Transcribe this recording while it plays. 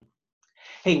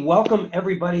Hey, welcome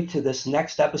everybody to this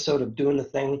next episode of Doing the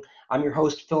Thing. I'm your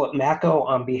host, Philip Macko,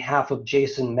 on behalf of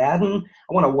Jason Madden.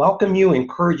 I want to welcome you,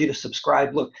 encourage you to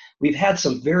subscribe. Look, we've had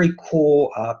some very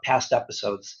cool past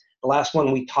episodes. The last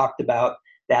one we talked about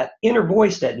that inner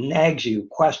voice that nags you,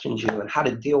 questions you, and how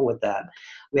to deal with that.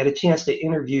 We had a chance to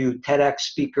interview TEDx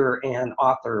speaker and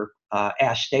author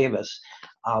Ash Davis.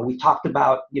 We talked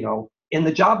about, in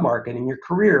the job market, in your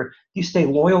career, do you stay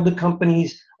loyal to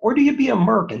companies or do you be a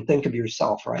merc and think of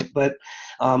yourself, right? But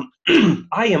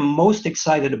I am most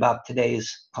excited about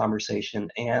today's conversation.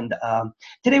 And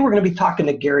today we're going to be talking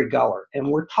to Gary Guller, and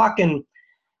we're talking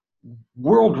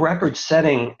world record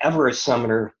setting Everest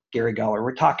summiter Gary Guller.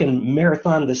 We're talking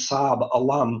Marathon des Sables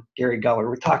alum Gary Guller.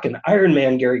 We're talking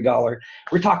Ironman Gary Guller.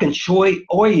 We're talking Choi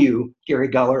Oyu Gary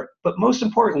Guller. But most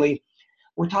importantly,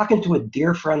 we're talking to a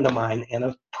dear friend of mine and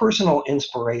a personal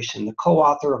inspiration, the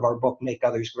co-author of our book, Make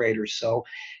Others Greater. So,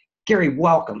 Gary,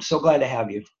 welcome. So glad to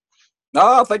have you.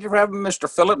 Oh, thank you for having me,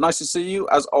 Mr. Phillip. Nice to see you,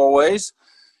 as always.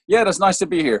 Yeah, it's nice to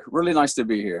be here. Really nice to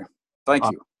be here. Thank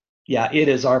you. Yeah, it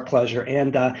is our pleasure.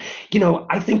 And,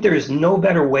 I think there is no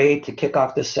better way to kick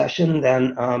off this session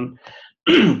than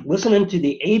listening to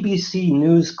the ABC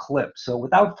News clip. So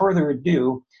without further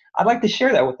ado, I'd like to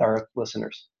share that with our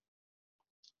listeners.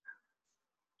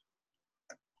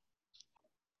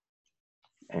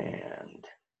 And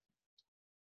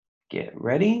get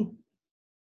ready.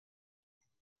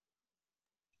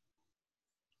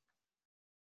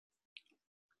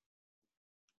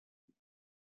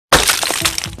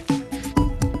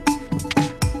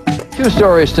 Two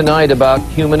stories tonight about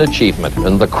human achievement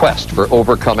and the quest for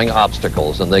overcoming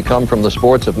obstacles, and they come from the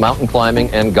sports of mountain climbing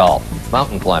and golf.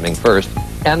 Mountain climbing first,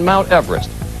 and Mount Everest,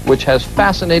 which has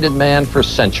fascinated man for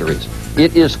centuries.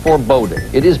 It is foreboding,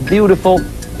 it is beautiful,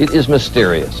 it is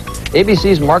mysterious.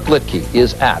 ABC's Mark Litke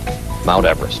is at Mount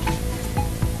Everest.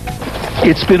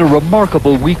 It's been a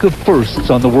remarkable week of firsts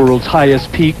on the world's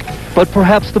highest peak, but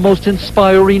perhaps the most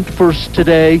inspiring first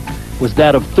today was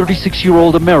that of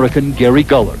 36-year-old American Gary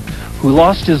Guller, who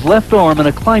lost his left arm in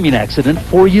a climbing accident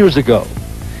 4 years ago.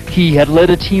 He had led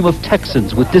a team of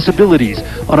Texans with disabilities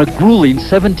on a grueling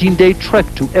 17-day trek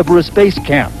to Everest Base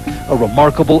Camp, a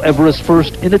remarkable Everest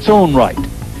first in its own right.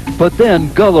 But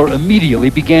then Guller immediately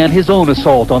began his own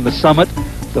assault on the summit,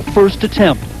 the first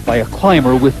attempt by a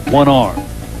climber with one arm.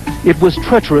 It was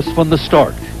treacherous from the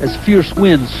start, as fierce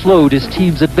winds slowed his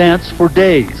team's advance for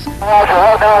days. We're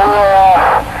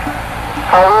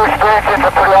experiencing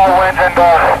some pretty high winds and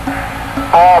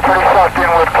pretty sucked in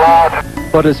with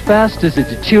clouds. But as fast as it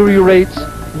deteriorates,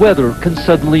 weather can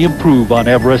suddenly improve on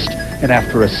Everest. And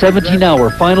after a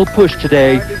 17-hour final push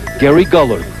today, Gary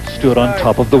Guller stood on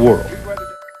top of the world.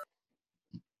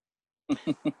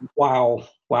 Wow.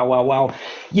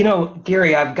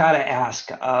 Gary, I've got to ask,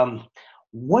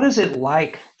 what is it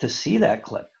like to see that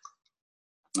clip?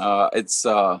 It's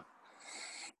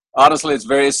honestly,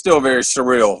 it's still very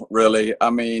surreal, really. I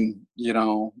mean,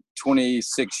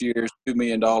 26 years, $2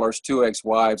 million, two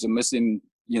ex-wives, a missing,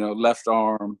 left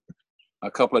arm,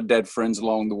 a couple of dead friends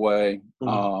along the way,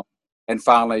 and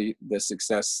finally the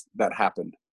success that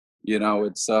happened.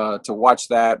 It's to watch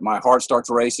that, my heart starts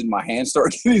racing, my hands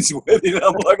start getting sweaty.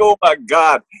 I'm like, oh my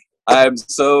God, I'm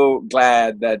so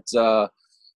glad that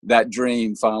that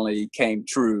dream finally came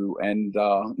true. And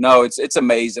no, it's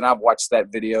amazing. I've watched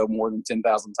that video more than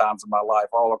 10,000 times in my life,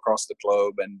 all across the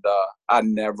globe, and I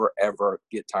never ever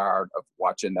get tired of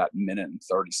watching that minute and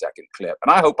 30-second clip.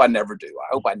 And I hope I never do. I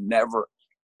hope I never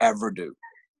ever do.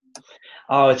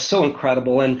 Oh, it's so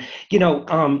incredible. And,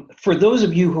 for those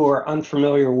of you who are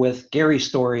unfamiliar with Gary's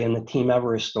story and the Team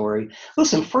Everest story,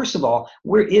 listen, first of all,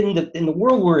 we're in the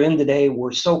world we're in today,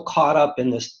 we're so caught up in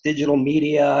this digital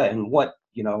media and what,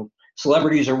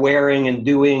 celebrities are wearing and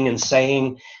doing and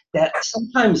saying, that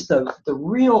sometimes the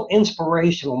real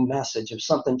inspirational message of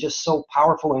something just so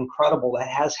powerful and incredible that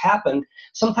has happened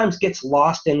sometimes gets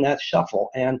lost in that shuffle.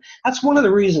 And that's one of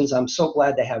the reasons I'm so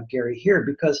glad to have Gary here,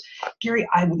 because Gary,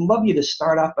 I would love you to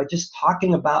start off by just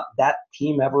talking about that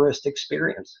Team Everest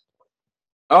experience.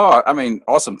 Oh, I mean,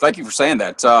 awesome. Thank you for saying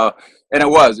that. And it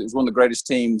was one of the greatest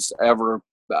teams ever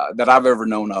that I've ever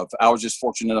known of. I was just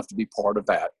fortunate enough to be part of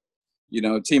that.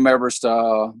 Team Everest,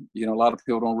 a lot of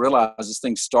people don't realize this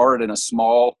thing started in a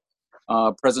small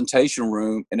presentation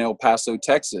room in El Paso,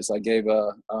 Texas. I gave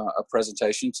a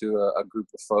presentation to a group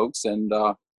of folks, and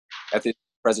at the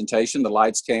presentation, the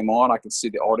lights came on. I could see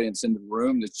the audience in the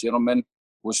room. This gentleman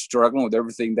was struggling with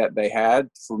everything that they had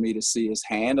for me to see his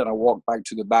hand, and I walked back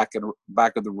to the back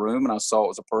of the room, and I saw it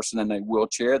was a person in a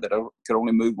wheelchair that could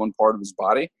only move one part of his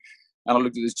body. And I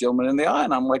looked at this gentleman in the eye,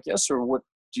 and I'm like, "Yes, sir. What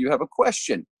do you have a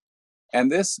question?"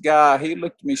 And this guy, he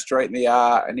looked me straight in the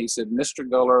eye and he said, Mr.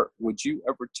 Guller, would you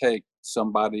ever take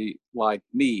somebody like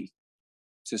me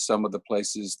to some of the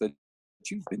places that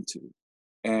you've been to?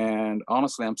 And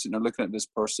honestly, I'm sitting there looking at this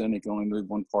person. He can only move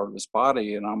one part of his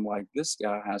body. And I'm like, this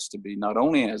guy has to be, not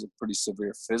only has a pretty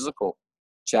severe physical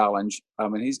challenge, I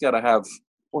mean, he's got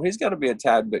to be a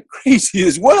tad bit crazy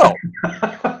as well.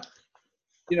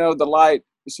 You know, the light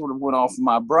sort of went off in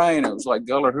my brain. It was like,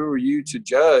 Guller, who are you to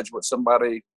judge what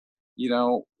somebody, you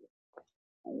know,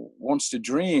 wants to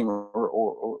dream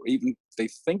or even they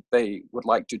think they would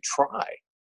like to try?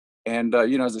 And,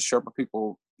 you know, as a Sherpa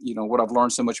people, you know, what I've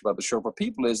learned so much about the Sherpa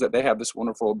people is that they have this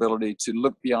wonderful ability to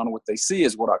look beyond what they see,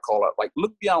 is what I call it. Like,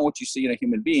 look beyond what you see in a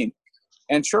human being.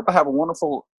 And Sherpa have a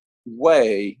wonderful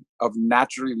way of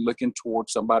naturally looking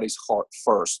towards somebody's heart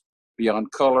first,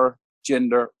 beyond color,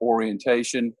 gender,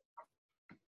 orientation,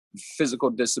 physical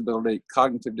disability,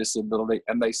 cognitive disability.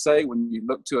 And they say when you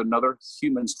look to another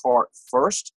human's heart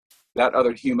first, that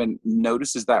other human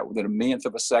notices that within a millionth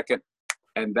of a second.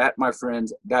 And that, my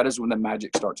friends, that is when the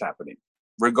magic starts happening.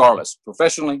 Regardless,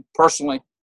 professionally, personally,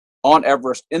 on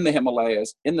Everest, in the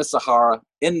Himalayas, in the Sahara,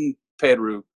 in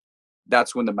Peru,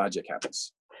 that's when the magic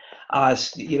happens.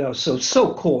 You know,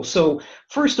 so cool. So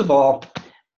first of all,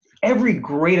 every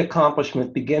great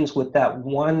accomplishment begins with that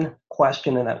one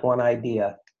question and that one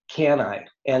idea. Can I?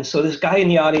 And so this guy in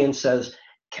the audience says,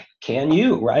 can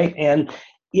you, right? And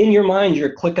in your mind,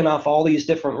 you're clicking off all these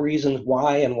different reasons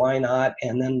why and why not,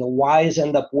 and then the whys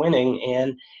end up winning,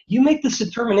 and you make this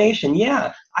determination.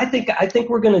 Yeah, I think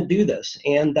we're going to do this.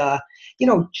 And you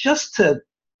know, just to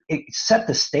set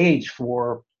the stage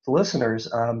for the listeners,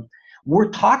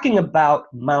 we're talking about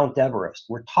Mount Everest.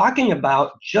 We're talking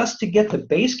about just to get to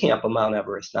base camp of Mount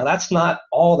Everest. Now, that's not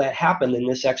all that happened in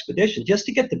this expedition. Just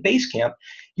to get to base camp,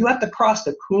 you have to cross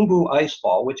the Khumbu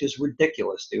Icefall, which is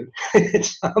ridiculous, dude.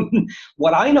 It's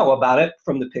what I know about it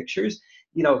from the pictures,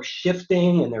 you know,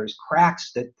 shifting, and there's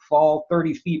cracks that fall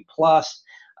 30 feet plus,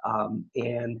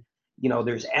 and you know,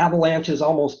 there's avalanches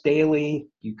almost daily.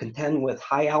 You contend with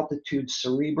high altitude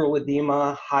cerebral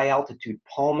edema, high altitude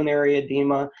pulmonary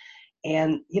edema.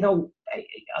 And, you know,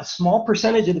 a small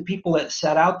percentage of the people that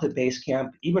set out to base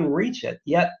camp even reach it.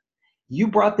 Yet you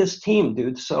brought this team,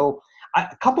 dude. So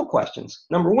a couple questions.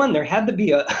 Number one, there had to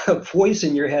be a voice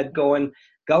in your head going,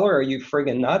 Guller, are you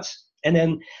friggin' nuts? And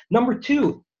then number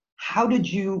two, how did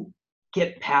you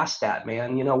get past that,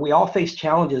 man? You know, we all face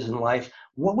challenges in life.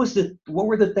 What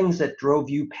were the things that drove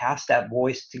you past that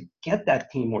voice to get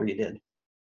that team where you did?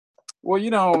 Well,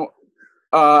 you know,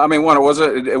 I mean, one, it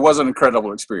was an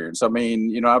incredible experience. I mean,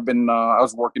 you know, I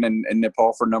was working in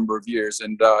Nepal for a number of years,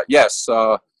 and yes,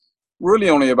 really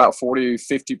only about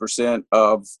 40-50%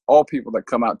 of all people that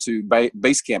come out to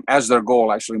base camp as their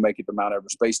goal actually make it to Mount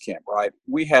Everest base camp, right?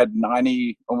 We had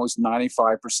almost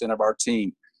 95% of our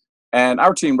team. And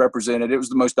our team represented, it was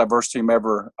the most diverse team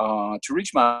ever to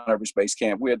reach Mount Everest base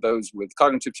camp. We had those with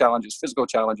cognitive challenges, physical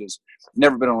challenges,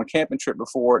 never been on a camping trip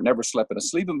before, never slept in a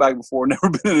sleeping bag before, never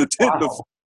been in a tent before.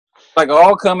 Like,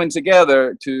 all coming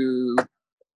together to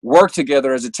work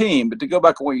together as a team. But to go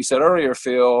back to what you said earlier,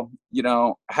 Phil, you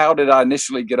know, how did I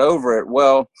initially get over it?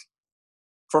 Well,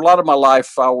 for a lot of my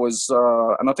life, I was,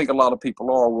 and I think a lot of people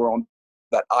were on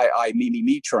that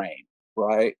me train.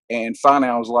 Right. And finally,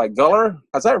 I was like, Guller,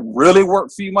 has that really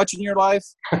worked for you much in your life?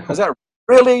 Has that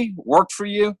really worked for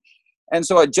you? And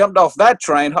so I jumped off that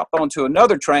train, hopped onto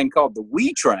another train called the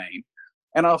We train.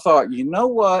 And I thought, you know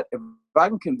what? If I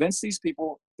can convince these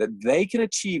people that they can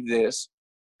achieve this,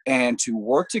 and to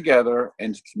work together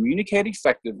and to communicate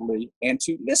effectively and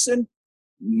to listen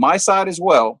my side as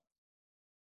well,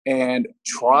 and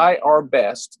try our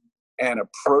best and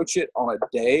approach it on a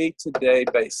day-to-day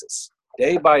basis,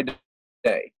 day by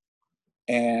day,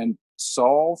 and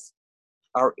solve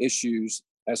our issues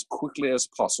as quickly as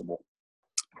possible,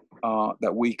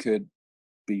 that we could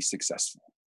be successful.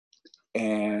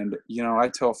 And, you know, I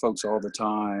tell folks all the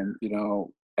time, you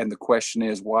know, and the question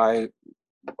is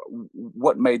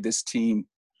what made this team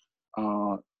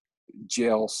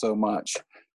gel so much?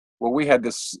 Well, we had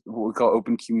this, what we call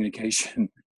open communication,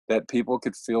 that people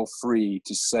could feel free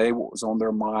to say what was on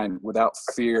their mind without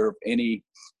fear of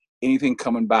anything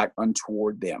coming back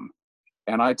untoward them.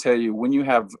 And I tell you, when you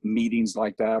have meetings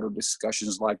like that or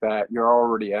discussions like that, you're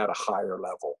already at a higher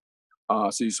level.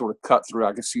 So you sort of cut through,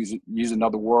 I guess use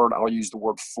another word, I'll use the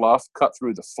word fluff, cut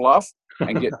through the fluff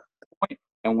and get to the point.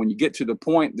 And when you get to the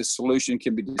point, the solution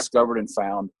can be discovered and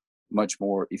found much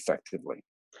more effectively.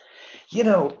 You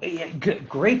know,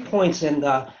 great points. And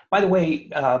by the way,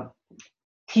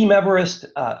 Team Everest,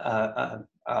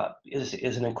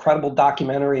 is an incredible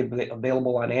documentary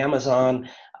available on Amazon.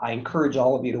 I encourage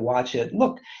all of you to watch it.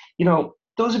 Look,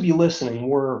 those of you listening,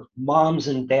 we're moms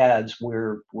and dads.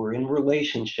 We're in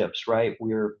relationships, right?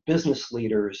 We're business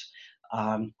leaders.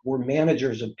 We're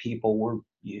managers of people.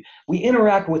 We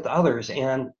interact with others,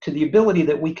 and to the ability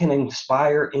that we can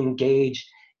inspire, engage,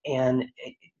 and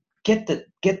get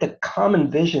the common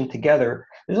vision together,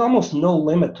 there's almost no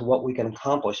limit to what we can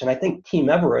accomplish. And I think Team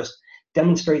Everest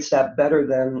demonstrates that better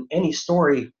than any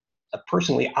story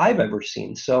personally I've ever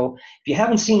seen. So if you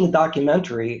haven't seen the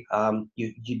documentary,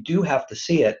 you do have to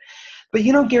see it. But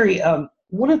Gary,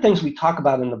 one of the things we talk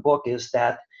about in the book is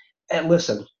that, and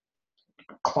listen,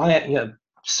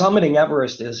 summiting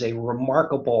Everest is a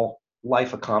remarkable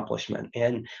life accomplishment,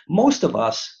 and most of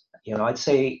us, I'd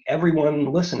say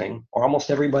everyone listening, or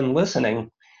almost everyone listening,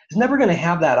 is never going to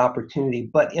have that opportunity.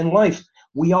 But in life,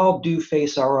 we all do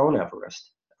face our own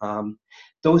Everest.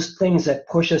 Those things that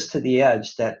push us to the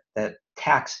edge, that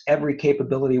tax every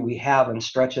capability we have and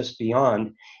stretch us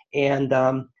beyond. And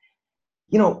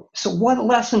so what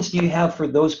lessons do you have for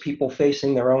those people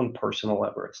facing their own personal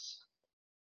Everests?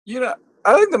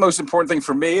 I think the most important thing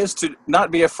for me is to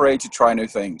not be afraid to try new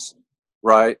things,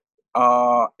 right?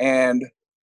 And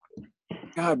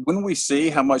God, when we see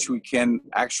how much we can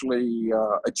actually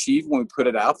achieve when we put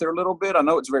it out there a little bit, I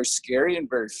know it's very scary and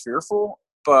very fearful,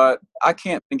 but I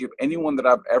can't think of anyone that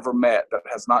I've ever met that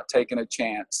has not taken a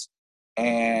chance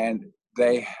and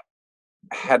they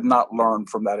had not learned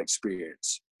from that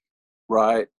experience,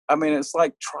 right? I mean, it's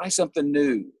like, try something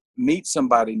new, meet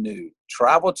somebody new,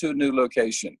 travel to a new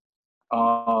location,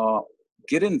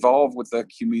 get involved with the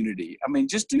community. I mean,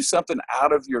 just do something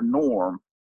out of your norm.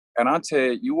 And I tell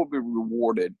you, you will be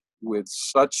rewarded with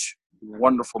such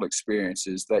wonderful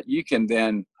experiences that you can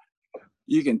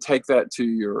take that to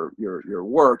your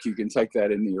work. You can take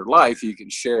that into your life. You can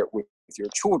share it with your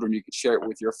children. You can share it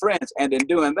with your friends. And in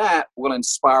doing that, will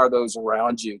inspire those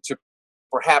around you to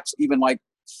perhaps even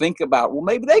think about, well,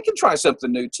 maybe they can try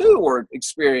something new too, or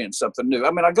experience something new.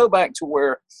 I mean, I go back to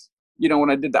where,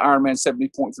 when I did the Ironman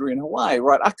 70.3 in Hawaii,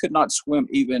 right? I could not swim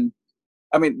even.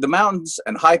 I mean, the mountains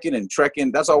and hiking and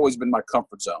trekking, that's always been my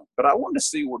comfort zone. But I wanted to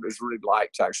see what it's really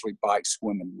like to actually bike,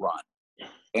 swim, and run.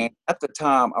 And at the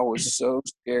time, I was so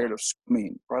scared of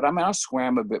swimming, right? I mean, I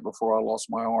swam a bit before I lost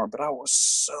my arm, but I was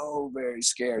so very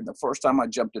scared. The first time I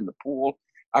jumped in the pool,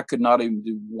 I could not even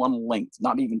do one length,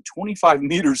 not even 25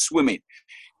 meters swimming.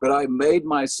 But I made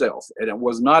myself, and it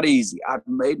was not easy, I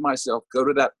made myself go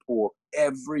to that pool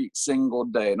every single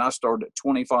day. And I started at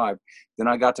 25, then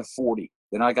I got to 40,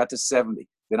 then I got to 70,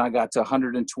 then I got to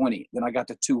 120, then I got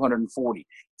to 240.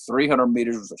 300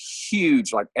 meters was a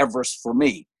huge, Everest for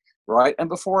me, right? And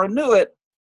before I knew it,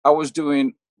 I was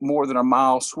doing more than a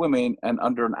mile swimming and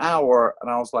under an hour. And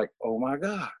I was like, oh my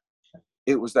God.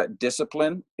 It was that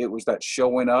discipline. It was that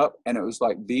showing up. And it was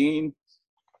like being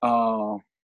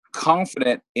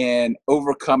confident in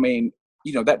overcoming,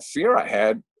 that fear I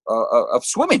had of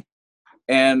swimming.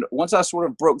 And once I sort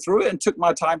of broke through it and took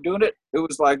my time doing it, it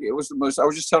was the most, I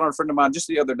was just telling a friend of mine just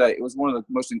the other day, it was one of the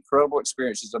most incredible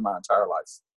experiences of my entire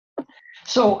life.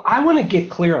 So I want to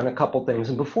get clear on a couple things.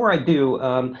 And before I do,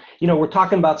 we're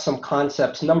talking about some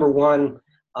concepts. Number one,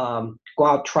 go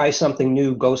out, try something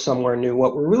new, go somewhere new.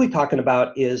 What we're really talking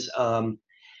about is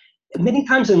many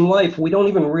times in life, we don't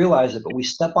even realize it, but we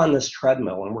step on this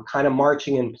treadmill and we're kind of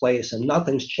marching in place and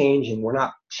nothing's changing. We're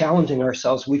not challenging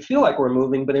ourselves. We feel like we're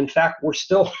moving, but in fact, we're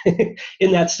still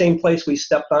in that same place we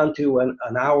stepped onto an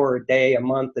hour, a day, a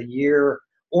month, a year,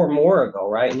 or more ago,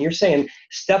 right? And you're saying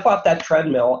step off that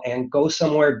treadmill and go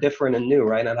somewhere different and new,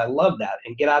 right? And I love that,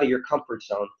 and get out of your comfort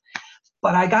zone.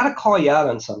 But I got to call you out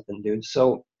on something, dude.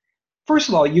 So first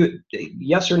of all,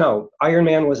 yes or no,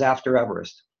 Ironman was after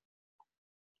Everest?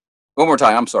 One more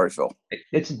time. I'm sorry, Phil.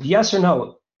 It's yes or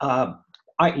no.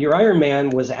 Your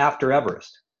Ironman was after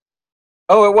Everest.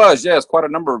 Oh, it was. Yes, quite a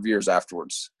number of years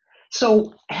afterwards.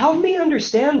 So help me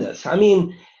understand this. I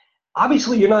mean,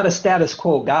 obviously you're not a status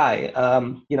quo guy.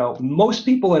 Most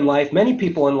people in life, many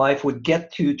people in life would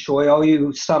get to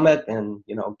Choyoyu summit and,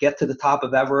 get to the top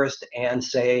of Everest and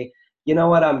say, you know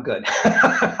what, I'm good.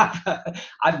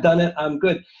 I've done it, I'm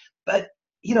good. But,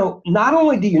 not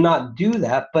only do you not do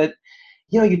that, but,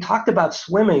 you talked about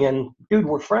swimming, and dude,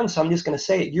 we're friends, so I'm just going to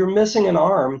say it. You're missing an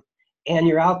arm and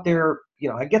you're out there,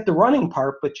 I get the running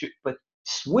part, but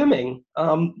swimming,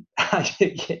 I'm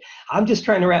just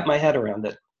trying to wrap my head around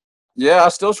it. Yeah, I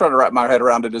still try to wrap my head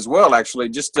around it as well, actually,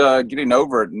 just getting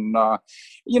over it. And,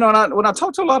 and when I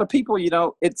talk to a lot of people,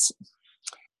 I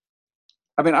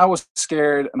was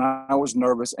scared and I was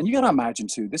nervous. And you got to imagine,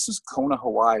 too, this is Kona,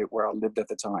 Hawaii, where I lived at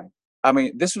the time. I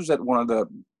mean, this was at one of the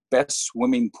best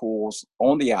swimming pools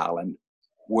on the island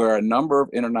where a number of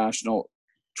international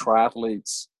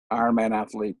triathletes, Ironman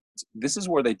athletes, this is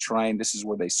where they train, this is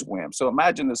where they swim. So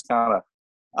imagine this kind of,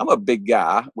 I'm a big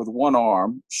guy with one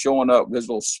arm showing up with his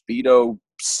little Speedo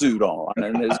suit on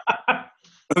and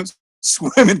his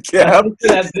swimming cap.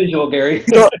 That visual, Gary.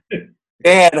 You know,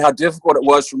 and how difficult it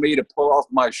was for me to pull off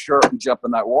my shirt and jump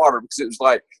in that water, because it was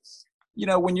like, you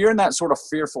know, when you're in that sort of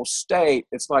fearful state,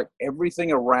 it's like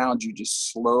everything around you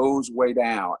just slows way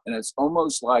down. And it's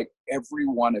almost like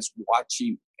everyone is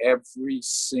watching every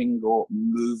single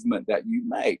movement that you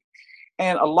make.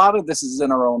 And a lot of this is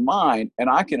in our own mind. And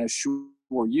I can assure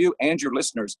you and your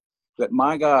listeners that,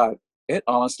 my God, it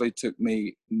honestly took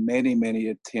me many, many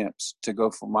attempts to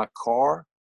go from my car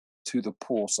to the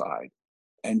poolside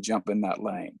and jump in that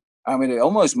lane. I mean, it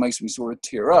almost makes me sort of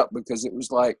tear up, because it was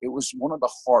like, it was one of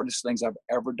the hardest things I've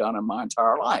ever done in my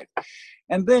entire life.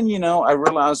 And then, you know, I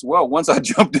realized, well, once I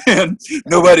jumped in,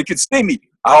 nobody could see me.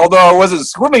 Although I wasn't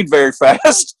swimming very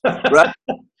fast, right?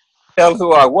 Tell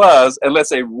who I was unless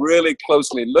they really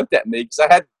closely looked at me, because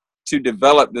I had to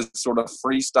develop this sort of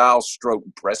freestyle stroke,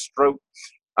 breaststroke.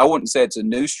 I wouldn't say it's a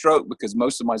new stroke, because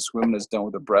most of my swimming is done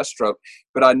with a breaststroke,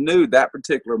 but I knew that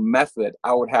particular method,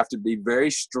 I would have to be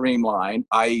very streamlined,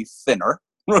 i.e. thinner,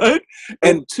 right?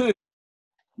 And two,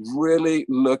 really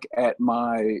look at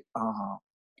my,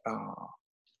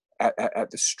 at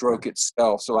the stroke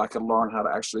itself, so I could learn how to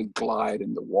actually glide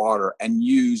in the water and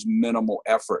use minimal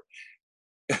effort.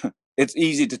 It's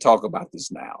easy to talk about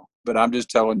this now, but I'm just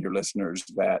telling your listeners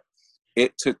that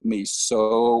it took me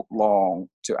so long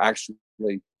to actually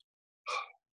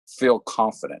feel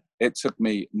confident. It took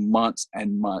me months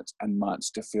and months and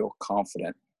months to feel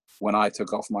confident when I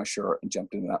took off my shirt and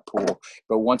jumped into that pool.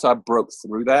 But once I broke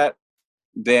through that,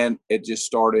 then it just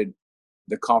started,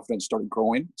 the confidence started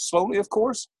growing slowly, of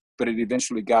course, but it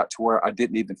eventually got to where I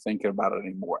didn't even think about it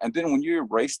anymore. And then when you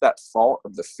erase that thought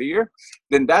of the fear,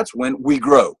 then that's when we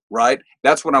grow, right?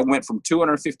 That's when I went from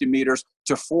 250 meters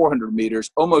to 400 meters,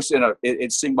 almost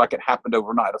it seemed like it happened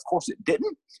overnight. Of course it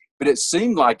didn't, but it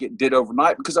seemed like it did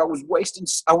overnight, because I wasn't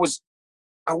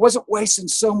wasting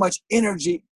so much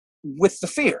energy with the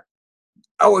fear.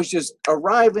 I was just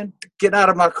arriving, getting out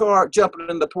of my car, jumping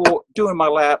in the pool, doing my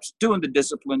laps, doing the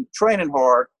discipline, training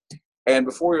hard. And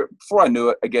before I knew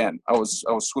it, again, I was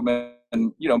swimming,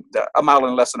 you know, a mile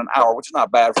in less than an hour, which is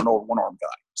not bad for an old one-armed guy.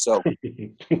 So,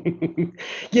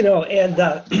 you know, and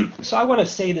so I want to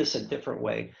say this a different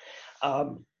way.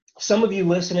 Some of you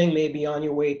listening may be on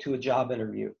your way to a job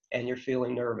interview and you're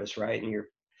feeling nervous, right? And you're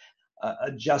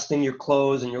adjusting your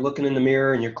clothes and you're looking in the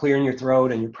mirror and you're clearing your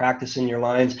throat and you're practicing your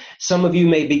lines. Some of you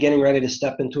may be getting ready to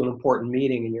step into an important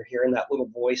meeting and you're hearing that little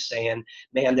voice saying,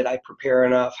 man, did I prepare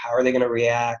enough? How are they going to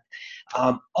react?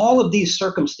 All of these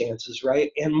circumstances,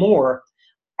 right, and more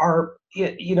are,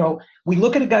 you know, we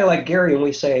look at a guy like Gary and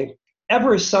we say,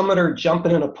 Everest summiter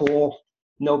jumping in a pool,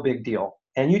 no big deal.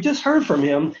 And you just heard from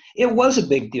him, it was a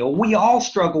big deal. We all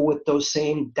struggle with those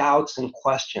same doubts and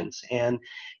questions. And,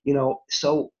 you know,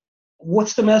 so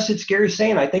what's the message Gary's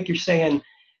saying? I think you're saying,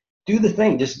 do the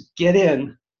thing, just get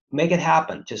in, make it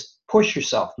happen. Just push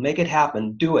yourself, make it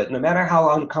happen, do it, no matter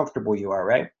how uncomfortable you are,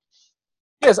 right?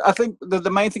 yes, I think the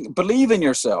main thing, believe in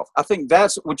yourself. I think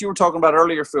that's what you were talking about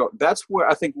earlier, Phil. That's where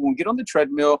I think when we get on the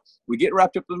treadmill, we get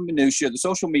wrapped up in the minutia, the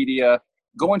social media,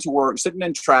 going to work, sitting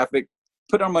in traffic,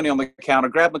 put our money on the counter,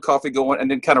 grab the coffee, going, and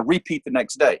then kind of repeat the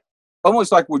next day.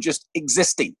 Almost like we're just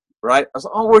existing, right? That's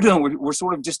all we're doing. We're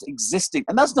sort of just existing.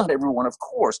 And that's not everyone, of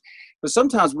course. But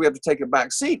sometimes we have to take a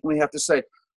back seat and we have to say,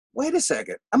 wait a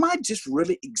second, am I just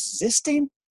really existing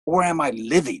or am I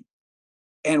living?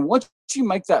 And once you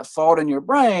make that thought in your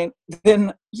brain,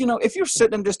 then, you know, if you're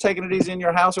sitting and just taking it easy in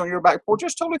your house or on your back porch,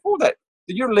 just totally cool with that.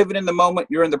 Then you're living in the moment,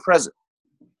 you're in the present.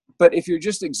 But if you're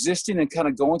just existing and kind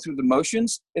of going through the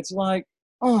motions, it's like,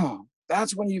 oh,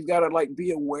 that's when you've got to like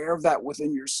be aware of that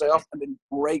within yourself and then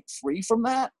break free from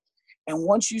that. And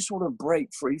once you sort of break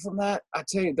free from that, I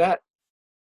tell you that,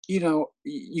 you know,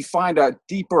 you find a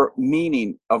deeper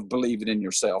meaning of believing in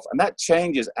yourself. And that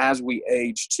changes as we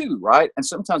age too, right? And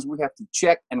sometimes we have to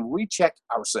check and recheck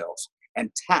ourselves and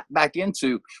tap back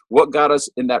into what got us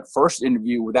in that first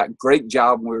interview with that great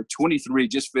job when we were 23,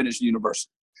 just finished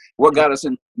university. What got us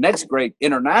in next great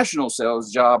international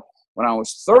sales job when I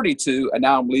was 32, and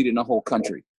now I'm leading the whole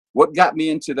country. What got me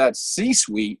into that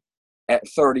C-suite at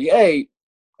 38?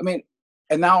 I mean,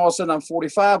 and now all of a sudden I'm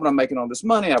 45 and I'm making all this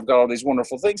money. I've got all these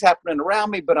wonderful things happening around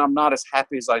me, but I'm not as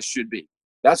happy as I should be.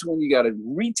 That's when you got to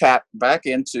re-tap back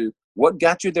into what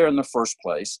got you there in the first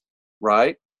place,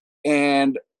 right?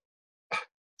 And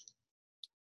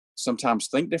sometimes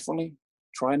think differently,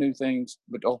 try new things,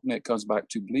 but ultimately it comes back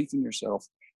to belief in yourself.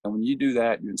 And when you do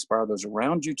that, you inspire those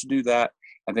around you to do that,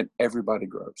 and then everybody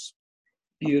grows.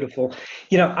 Beautiful.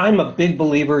 I'm a big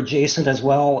believer, Jason, as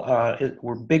well.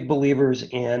 We're big believers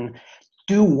in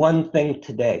do one thing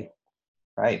today,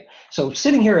 right? So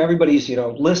sitting here, everybody's,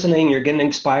 listening, you're getting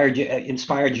inspired,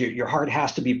 your heart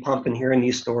has to be pumping hearing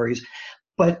these stories.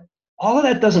 But all of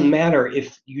that doesn't matter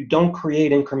if you don't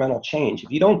create incremental change, if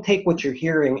you don't take what you're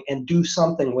hearing and do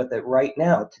something with it right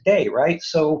now, today, right?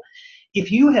 So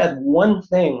if you had one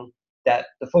thing that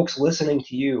the folks listening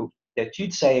to you, that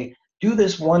you'd say, do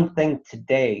this one thing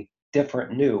today,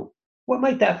 different, new, what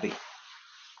might that be?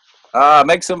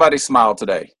 Make somebody smile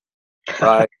today,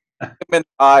 right?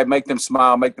 Make them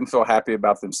smile, make them feel happy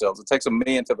about themselves. It takes a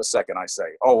millionth of a second, I say,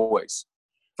 always,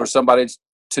 for somebody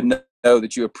to know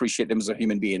that you appreciate them as a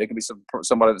human being. It can be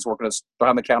somebody that's working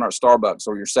behind the counter at Starbucks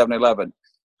or your 7-Eleven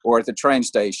or at the train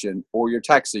station or your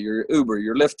taxi or your Uber,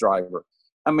 your Lyft driver.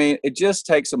 I mean, it just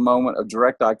takes a moment of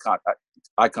direct eye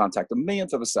contact, a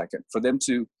millionth of a second, for them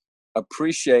to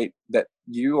appreciate that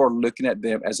you are looking at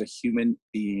them as a human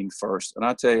being first. And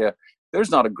I tell you, there's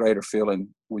not a greater feeling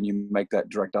when you make that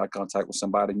direct eye contact with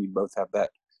somebody and you both have that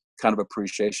kind of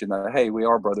appreciation that, hey, we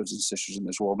are brothers and sisters in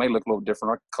this world. It may look a little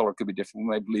different. Our color could be different.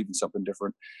 We may believe in something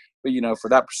different. But, for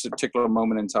that particular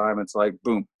moment in time, it's like,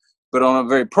 boom. But on a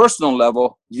very personal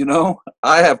level,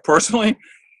 I have personally,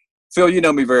 Phil, you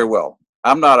know me very well.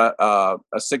 I'm not a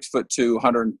 6'2",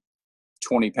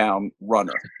 120-pound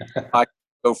runner. I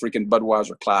go freaking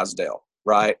Budweiser Clydesdale,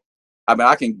 right? I mean,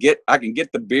 I can get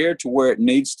the beer to where it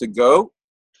needs to go,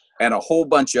 and a whole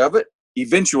bunch of it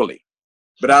eventually.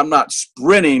 But I'm not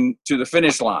sprinting to the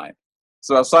finish line.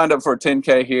 So I've signed up for a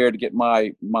 10K here to get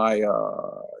my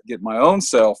own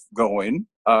self going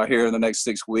here in the next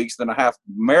 6 weeks. Then a half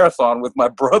marathon with my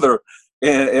brother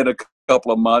in a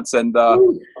couple of months, and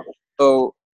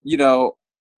so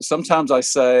sometimes I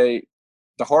say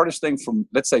the hardest thing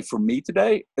for me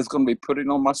today is going to be putting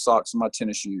on my socks and my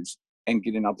tennis shoes and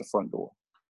getting out the front door.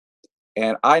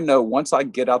 And I know once I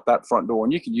get out that front door,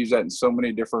 and you can use that in so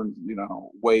many different,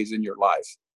 ways in your life.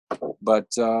 But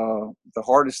the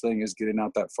hardest thing is getting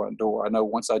out that front door. I know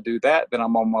once I do that, then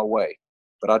I'm on my way.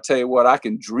 But I tell you what, I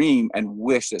can dream and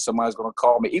wish that somebody's going to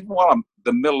call me, even while I'm in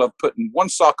the middle of putting one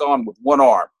sock on with one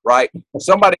arm, right?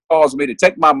 Somebody calls me to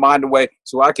take my mind away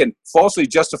so I can falsely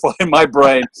justify in my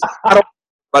brain, I don't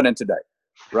run in today,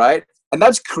 right? And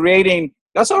that's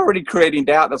already creating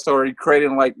doubt. That's already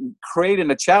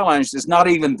creating a challenge that's not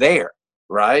even there,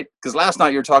 right? Because last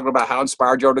night you were talking about how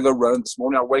inspired you are to go run. This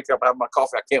morning I wake up, I have my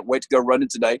coffee. I can't wait to go running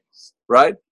today,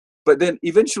 right? But then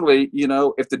eventually,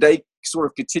 if the day sort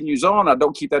of continues on, I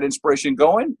don't keep that inspiration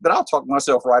going, then I'll talk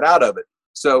myself right out of it.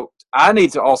 So I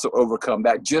need to also overcome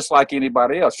that, just like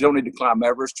anybody else. You don't need to climb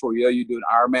Everest, Torio, you do an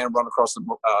Ironman, run across the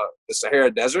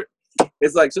Sahara Desert.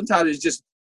 It's like sometimes it's just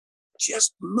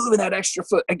moving that extra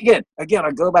foot. Again, I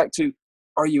go back to,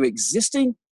 are you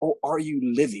existing or are you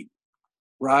living?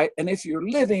 Right? And if you're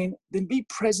living, then be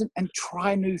present and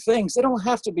try new things. They don't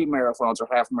have to be marathons or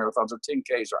half marathons or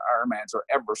 10Ks or Ironmans or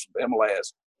Everest or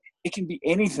Himalayas. It can be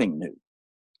anything new.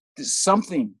 There's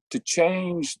something to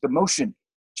change the motion,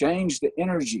 change the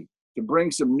energy, to bring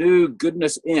some new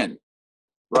goodness in.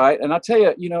 Right? And I tell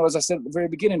you, as I said at the very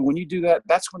beginning, when you do that,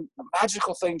 that's when the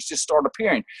magical things just start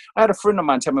appearing. I had a friend of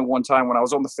mine tell me one time when I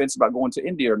was on the fence about going to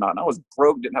India or not, and I was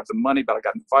broke, didn't have the money, but I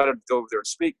got invited to go over there and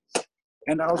speak.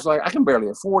 And I was like, I can barely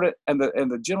afford it. And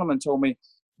the gentleman told me,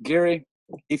 Gary,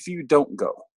 if you don't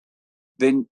go,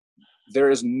 then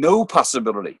there is no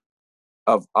possibility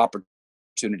of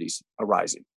opportunities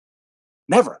arising.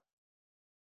 Never.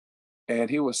 And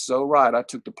he was so right. I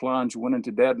took the plunge, went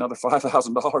into debt, another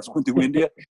 $5,000, went to India.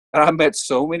 And I met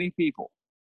so many people.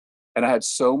 And I had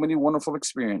so many wonderful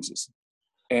experiences.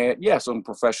 And yes, on a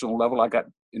professional level, I got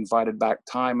invited back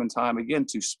time and time again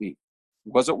to speak.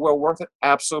 Was it well worth it?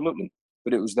 Absolutely.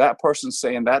 But it was that person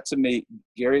saying that to me,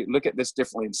 Gary, look at this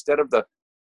differently. Instead of the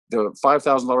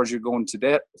 $5,000 you're going to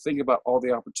debt, think about all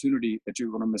the opportunity that you're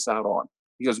going to miss out on.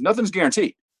 He goes, nothing's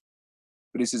guaranteed.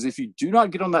 But he says, if you do not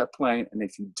get on that plane and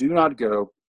if you do not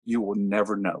go, you will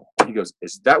never know. He goes,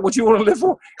 is that what you want to live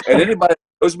for? And anybody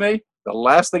that knows me, the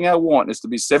last thing I want is to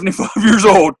be 75 years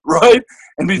old, right?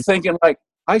 And be thinking like,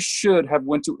 I should have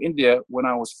went to India when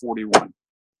I was 41.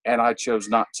 And I chose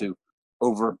not to.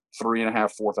 Over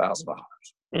 $3,500,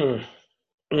 $4,000.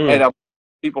 And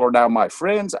people are now my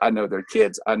friends. I know their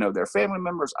kids. I know their family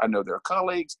members. I know their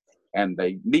colleagues. And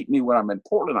they meet me when I'm in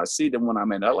Portland. I see them when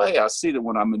I'm in LA. I see them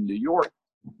when I'm in New York.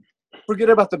 Forget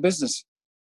about the business.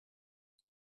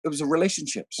 It was the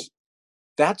relationships.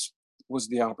 That was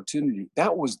the opportunity.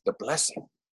 That was the blessing.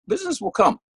 Business will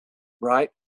come. right?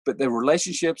 But the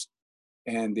relationships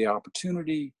and the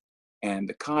opportunity and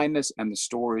the kindness and the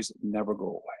stories never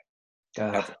go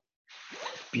away, ever.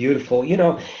 Beautiful. You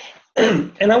know,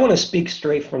 and I want to speak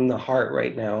straight from the heart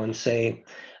right now and say,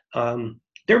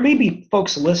 there may be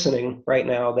folks listening right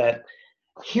now that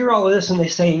hear all of this and they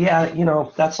say, yeah, you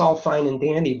know, that's all fine and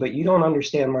dandy, but you don't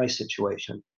understand my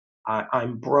situation.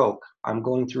 I'm broke. I'm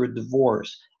going through a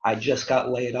divorce. I just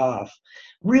got laid off.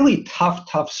 Really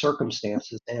tough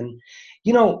circumstances. And,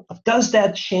 you know, does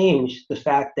that change the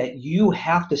fact that you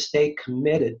have to stay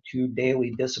committed to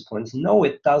daily disciplines? No,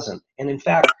 it doesn't. And in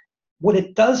fact, what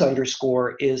it does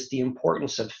underscore is the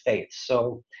importance of faith.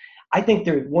 So I think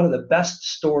they're one of the best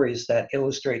stories that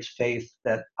illustrates faith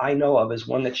that I know of is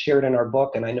one that's shared in our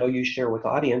book, and I know you share with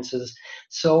audiences.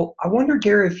 So I wonder,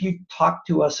 Gary, if you talk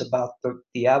to us about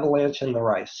the avalanche and the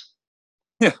rice.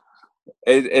 Yeah,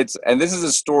 and this is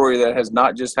a story that has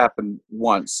not just happened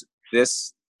once.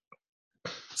 This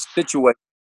situation,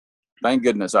 thank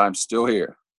goodness, I'm still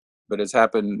here, but it's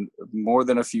happened more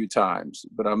than a few times.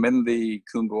 But I'm in the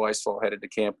Khumbu Icefall headed to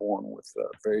Camp Horn with a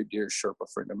very dear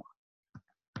Sherpa friend of mine.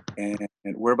 And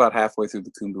we're about halfway through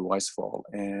the Khumbu Icefall,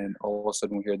 and all of a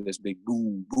sudden we hear this big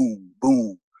boom, boom,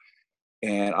 boom.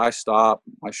 And I stop,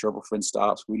 my Sherpa friend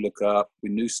stops, we look up, we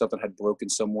knew something had broken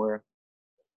somewhere.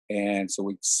 And so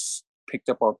we picked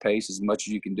up our pace as much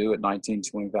as you can do at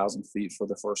 20,000 feet for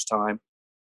the first time.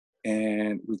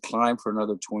 And we climbed for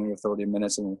another 20 or 30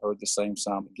 minutes, and we heard the same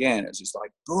sound again. It's just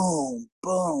like boom,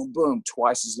 boom, boom,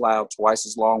 twice as loud, twice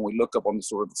as long. We look up on the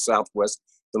sort of the southwest,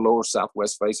 the lower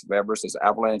southwest face of Everest as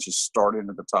avalanche is starting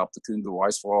at the top of the Khumbu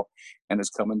Icefall and is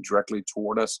coming directly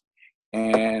toward us.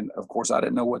 And of course, I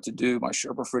didn't know what to do. My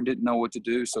Sherpa friend didn't know what to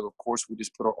do. So of course, we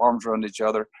just put our arms around each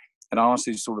other and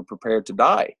honestly sort of prepared to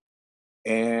die.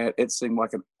 And it seemed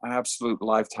like an absolute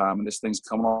lifetime. And this thing's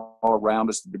coming all around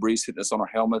us. The debris hitting us on our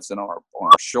helmets and on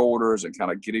our shoulders and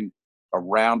kind of getting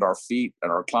around our feet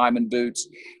and our climbing boots.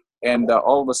 And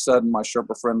all of a sudden, my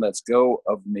Sherpa friend lets go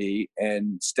of me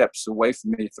and steps away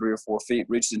from me 3 or 4 feet,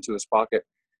 reaches into his pocket,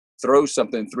 throws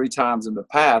something 3 times in the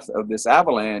path of this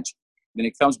avalanche. Then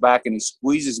he comes back and he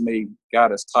squeezes me,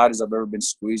 God, as tight as I've ever been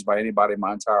squeezed by anybody in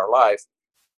my entire life.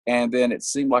 And then it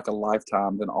seemed like a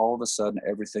lifetime. Then all of a sudden,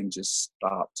 everything just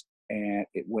stopped and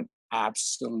it went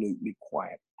absolutely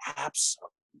quiet,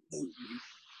 absolutely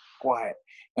quiet.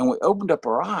 And we opened up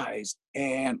our eyes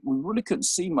and we really couldn't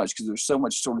see much because there was so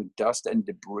much sort of dust and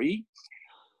debris.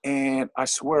 And I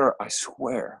swear,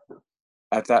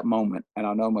 at that moment, and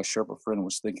I know my Sherpa friend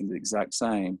was thinking the exact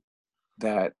same,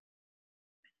 that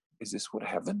is this what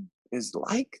heaven is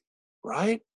like,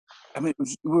 right? I mean, we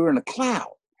were in a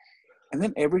cloud. And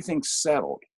then everything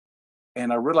settled.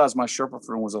 And I realized my Sherpa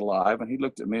friend was alive. And he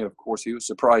looked at me. Of course, he was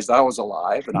surprised I was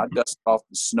alive. And I dusted off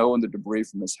the snow and the debris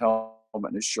from his helmet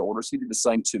and his shoulders. He did the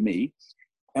same to me.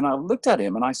 And I looked at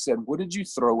him and I said, what did you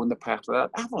throw in the path of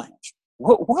that avalanche?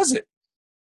 What was it?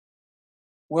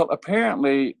 Well,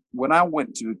 apparently, when I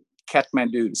went to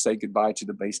Kathmandu to say goodbye to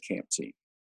the base camp team,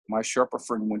 my Sherpa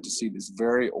friend went to see this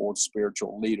very old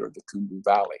spiritual leader of the Khumbu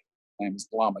Valley. His name is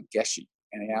Lama Geshe.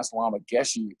 And he asked Lama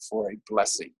Geshe for a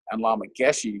blessing. And Lama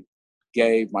Geshe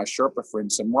gave my Sherpa friend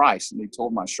some rice. And he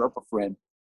told my Sherpa friend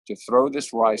to throw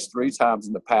this rice 3 times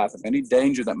in the path of any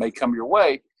danger that may come your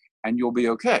way, and you'll be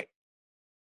okay.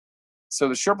 So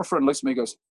the Sherpa friend looks at me and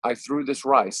goes, I threw this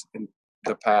rice in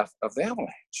the path of the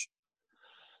avalanche.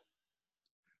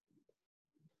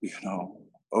 You know,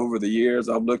 over the years,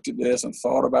 I've looked at this and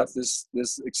thought about this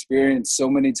experience so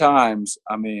many times.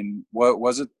 I mean, what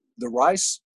was it? The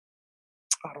rice?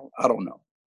 I don't know.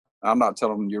 I'm not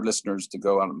telling your listeners to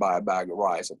go out and buy a bag of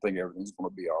rice. I think everything's going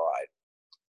to be all right.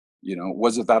 You know,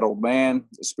 was it that old man,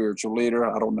 the spiritual leader?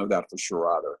 I don't know that for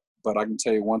sure either. But I can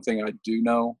tell you one thing I do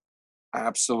know,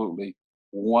 absolutely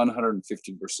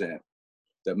 150%,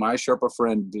 that my Sherpa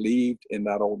friend believed in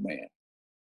that old man.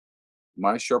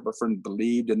 My Sherpa friend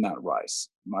believed in that rice.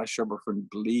 My Sherpa friend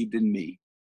believed in me.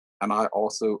 And I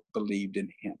also believed in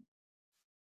him.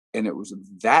 And it was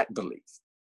that belief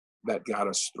that got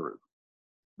us through.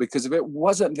 Because if it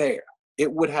wasn't there,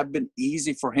 it would have been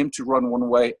easy for him to run one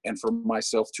way and for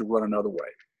myself to run another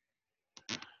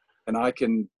way. And I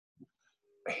can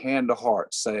hand to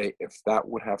heart say, if that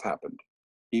would have happened,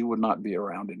 he would not be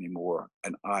around anymore.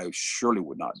 And I surely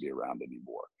would not be around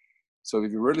anymore. So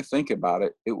if you really think about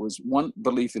it, it was one,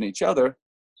 belief in each other,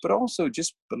 but also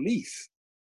just belief.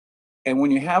 And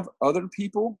when you have other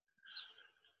people,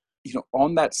 you know,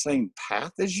 on that same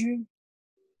path as you,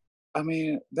 I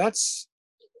mean, it's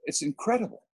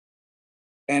incredible.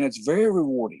 And it's very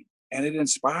rewarding. And it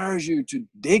inspires you to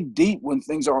dig deep when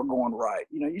things aren't going right.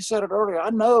 You know, you said it earlier, I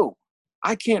know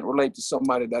I can't relate to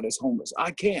somebody that is homeless.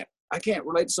 I can't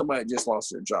relate to somebody that just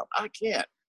lost their job. I can't.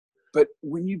 But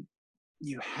when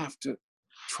you have to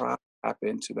try to tap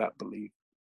into that belief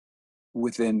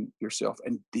within yourself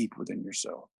and deep within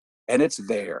yourself. And it's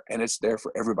there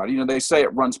for everybody. You know, they say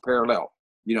it runs parallel,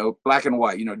 you know, black and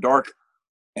white, you know, dark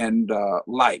and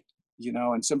light, you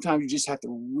know, and sometimes you just have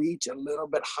to reach a little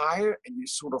bit higher and you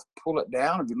sort of pull it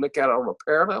down. If you look at it on a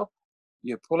parallel,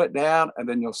 you pull it down and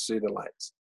then you'll see the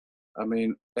lights. I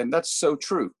mean, and that's so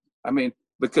true. I mean,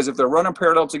 because if they're running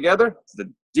parallel together,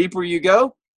 the deeper you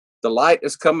go, the light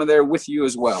is coming there with you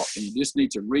as well. And you just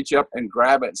need to reach up and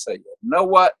grab it and say, you know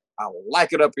what? I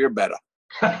like it up here better.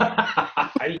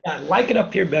 I like it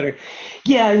up here better.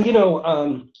 Yeah, and you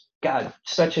know, God,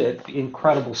 such an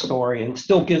incredible story, and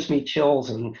still gives me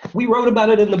chills. And we wrote about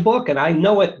it in the book, and I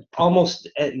know it almost,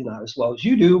 you know, as well as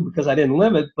you do because I didn't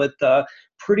live it, but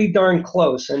pretty darn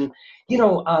close. And you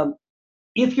know,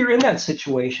 if you're in that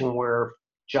situation where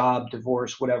job,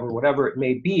 divorce, whatever it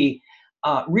may be,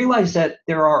 realize that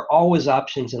there are always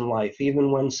options in life,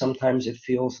 even when sometimes it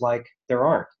feels like there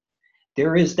aren't.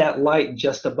 There is that light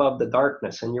just above the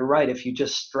darkness. And you're right, if you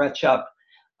just stretch up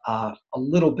a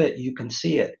little bit, you can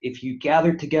see it. If you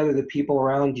gather together the people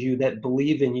around you that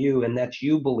believe in you and that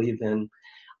you believe in,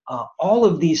 all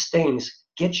of these things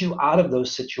get you out of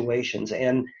those situations.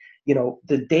 And you know,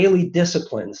 the daily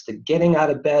disciplines, the getting out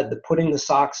of bed, the putting the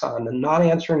socks on, the not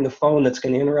answering the phone that's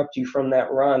going to interrupt you from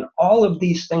that run, all of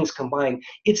these things combined,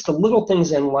 it's the little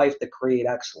things in life that create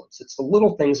excellence. It's the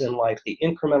little things in life, the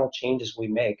incremental changes we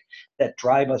make that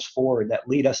drive us forward, that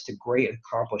lead us to great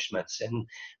accomplishments. And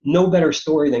no better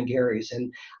story than Gary's.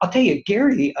 And I'll tell you,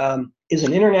 Gary is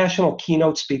an international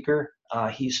keynote speaker.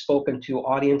 He's spoken to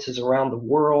audiences around the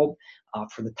world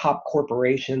for the top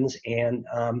corporations. And,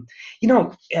 you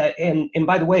know, and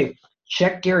by the way,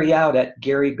 check Gary out at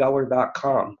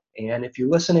GaryGuller.com. And if you're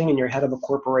listening and you're head of a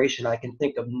corporation, I can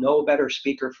think of no better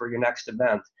speaker for your next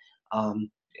event.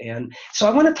 And so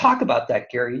I want to talk about that,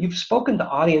 Gary. You've spoken to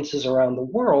audiences around the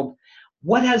world.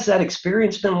 What has that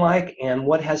experience been like, and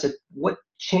what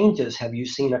changes have you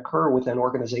seen occur within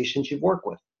organizations you've worked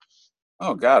with?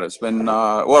 Oh God, it's been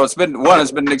it's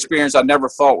been an experience I never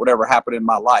thought would ever happen in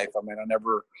my life. I mean, I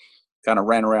never kind of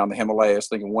ran around the Himalayas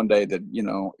thinking one day that, you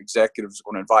know, executives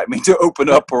are going to invite me to open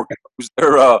up or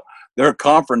their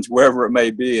conference wherever it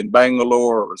may be, in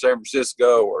Bangalore or San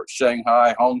Francisco or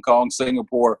Shanghai, Hong Kong,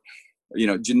 Singapore, you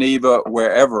know, Geneva,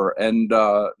 wherever. And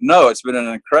no, it's been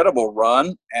an incredible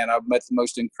run, and I've met the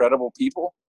most incredible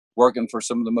people working for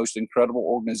some of the most incredible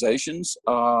organizations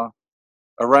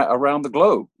around the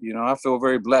globe. You know, I feel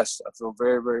very blessed. I feel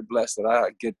very, very blessed that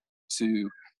I get to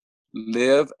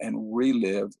live and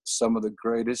relive some of the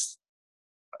greatest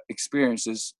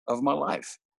experiences of my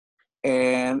life.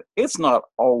 And it's not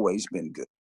always been good.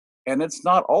 And it's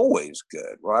not always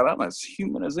good, right? I'm as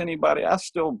human as anybody. I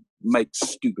still make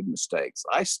stupid mistakes.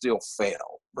 I still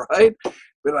fail, right?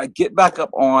 But I get back up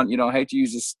on, you know, I hate to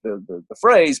use this, the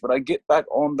phrase, but I get back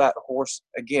on that horse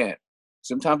again.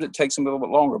 Sometimes it takes a little bit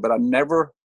longer, but I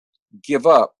never give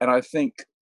up. And I think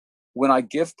when I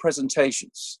give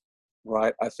presentations,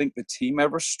 right, I think the Team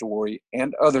Everest story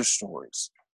and other stories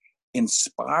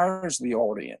inspires the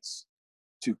audience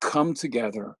to come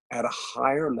together at a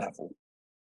higher level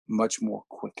much more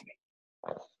quickly.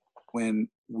 When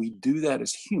we do that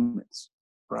as humans,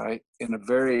 right, in a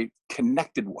very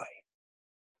connected way,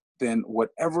 then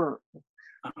whatever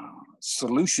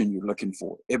solution you're looking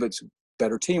for, if it's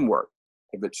better teamwork,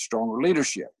 if it's stronger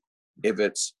leadership, if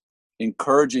it's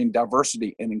encouraging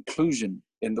diversity and inclusion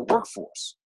in the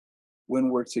workforce, when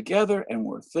we're together and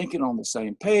we're thinking on the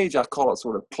same page, I call it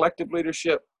sort of collective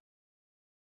leadership,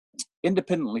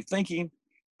 independently thinking,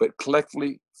 but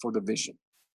collectively for the vision.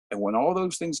 And when all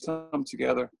those things come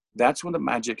together, that's when the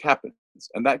magic happens.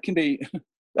 And that can be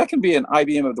an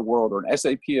IBM of the world, or an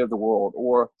SAP of the world,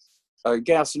 or a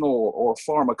gas and oil or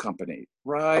a pharma company,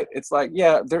 right? It's like,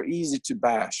 yeah, they're easy to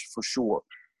bash for sure.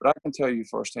 But I can tell you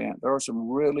firsthand, there are some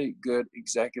really good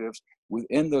executives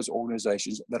within those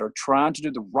organizations that are trying to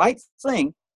do the right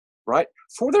thing, right,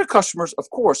 for their customers, of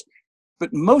course, but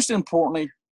most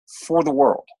importantly, for the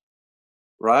world,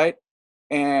 right?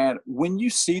 And when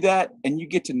you see that and you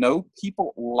get to know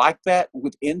people like that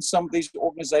within some of these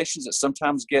organizations that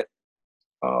sometimes get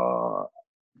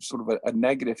sort of a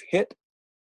negative hit,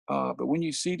 but when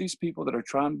you see these people that are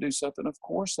trying to do something, of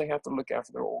course, they have to look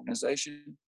after their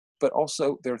organization, but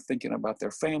also they're thinking about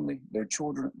their family, their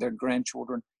children, their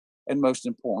grandchildren, and most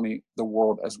importantly, the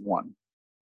world as one.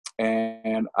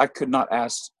 And I could not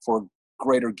ask for a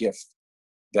greater gift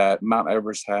that Mount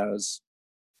Everest has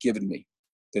given me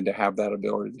than to have that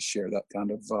ability to share that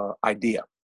kind of idea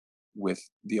with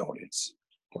the audience.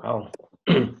 Wow.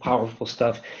 Powerful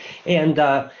stuff. And,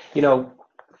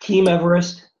 Team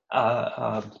Everest,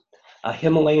 A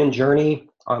Himalayan Journey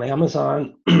on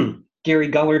Amazon,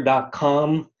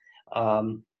 GaryGuller.com.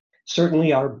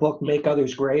 Certainly our book, Make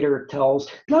Others Greater, tells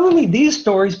not only these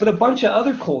stories, but a bunch of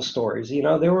other cool stories.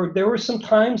 There were some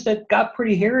times that got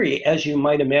pretty hairy, as you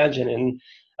might imagine, in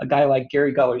a guy like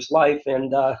Gary Guller's life.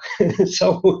 And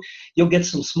so you'll get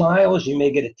some smiles, you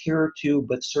may get a tear or two,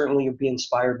 but certainly you'll be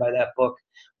inspired by that book.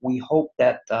 We hope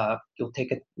that you'll take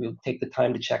the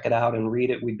time to check it out and read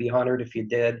it. We'd be honored if you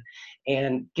did.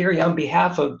 And Gary, on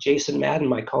behalf of Jason Madden,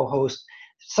 my co-host,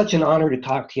 such an honor to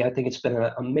talk to you. I think it's been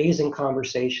an amazing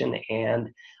conversation.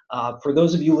 And for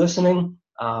those of you listening,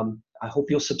 I hope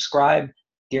you'll subscribe.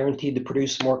 Guaranteed to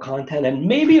produce more content. And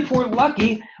maybe if we're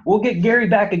lucky, we'll get Gary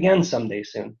back again someday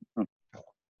soon.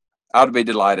 I'd be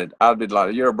delighted.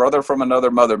 You're a brother from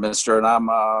another mother, mister, and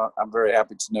I'm very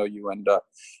happy to know you. And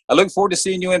I look forward to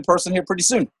seeing you in person here pretty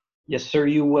soon. Yes, sir,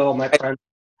 you will, my friend.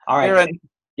 All right. Aaron.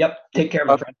 Yep. Take care,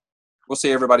 my friend. We'll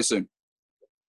see everybody soon.